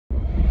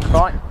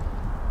Right,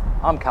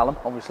 I'm Callum,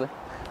 obviously.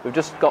 We've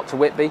just got to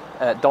Whitby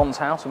at Don's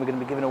house and we're going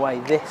to be giving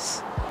away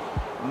this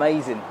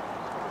amazing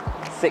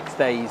 6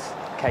 days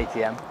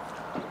KTM.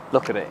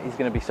 Look at it, he's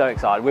going to be so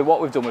excited.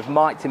 What we've done, we've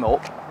mic'd him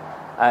up,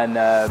 and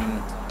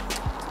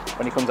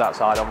when he comes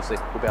outside, obviously,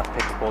 we'll be able to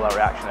pick up all that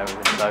reaction and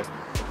everything. So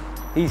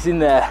he's in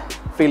there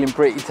feeling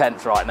pretty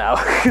tense right now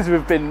because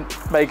we've been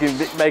making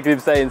him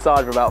stay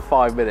inside for about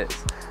 5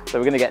 minutes. So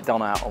we're going to get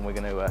Don out and we're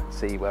going to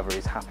see whether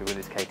he's happy with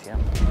his KTM.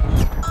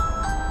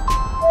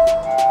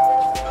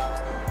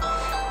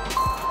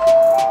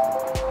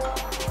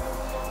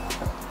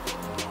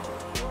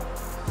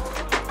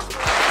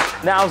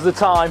 Now's the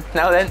time.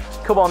 Now then,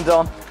 come on,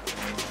 Don.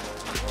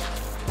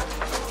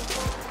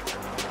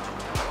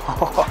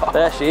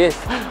 There she is.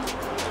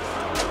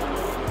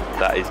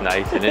 That is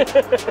nice, isn't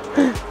it?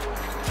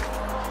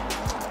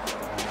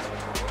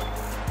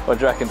 What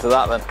do you reckon to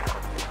that then?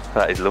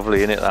 That is lovely,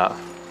 isn't it, that?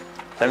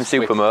 Them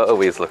Supermoto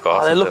wheels look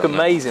awesome. Oh, they look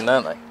amazing,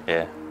 don't they?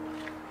 Yeah.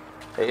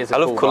 It is a I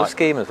love cool colour bike.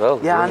 scheme as well.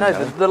 Yeah, I know,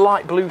 the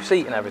light blue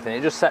seat and everything,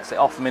 it just sets it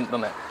off mint,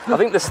 doesn't it? I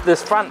think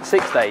this France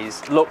 6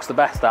 days looks the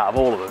best out of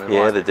all of them.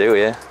 Yeah, they do,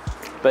 yeah.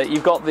 But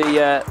you've got the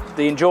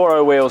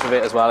Enduro wheels of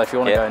it as well, if you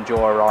want to go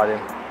Enduro riding.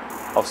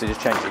 Obviously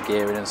just change the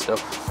gearing and stuff.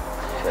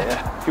 So,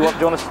 yeah. Do you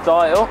want to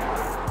start it up?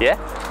 Yeah.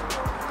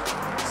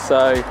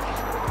 So...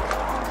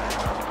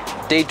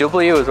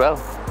 DW as well.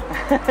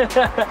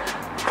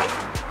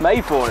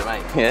 Made for it,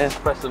 mate. Yeah.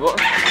 Press the button.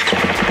 Nice.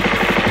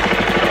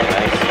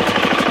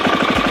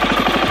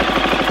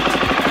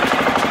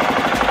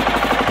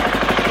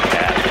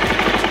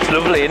 Yeah. It's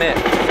lovely, isn't it?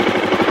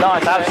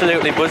 Nice. It's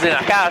absolutely buzzing.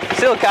 I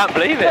still can't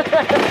believe it.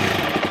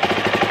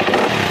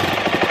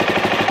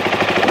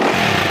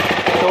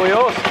 It's all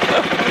yours.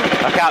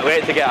 I can't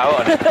wait to get out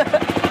on it.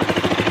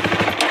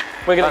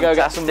 We're going to go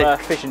get some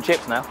fish and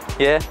chips now.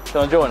 Yeah.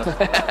 So join us.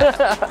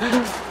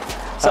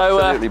 So,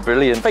 absolutely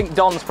brilliant. I think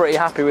Don's pretty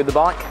happy with the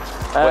bike.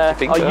 What do you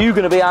think? Are you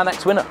going to be our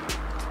next winner?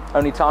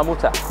 Only time will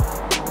tell.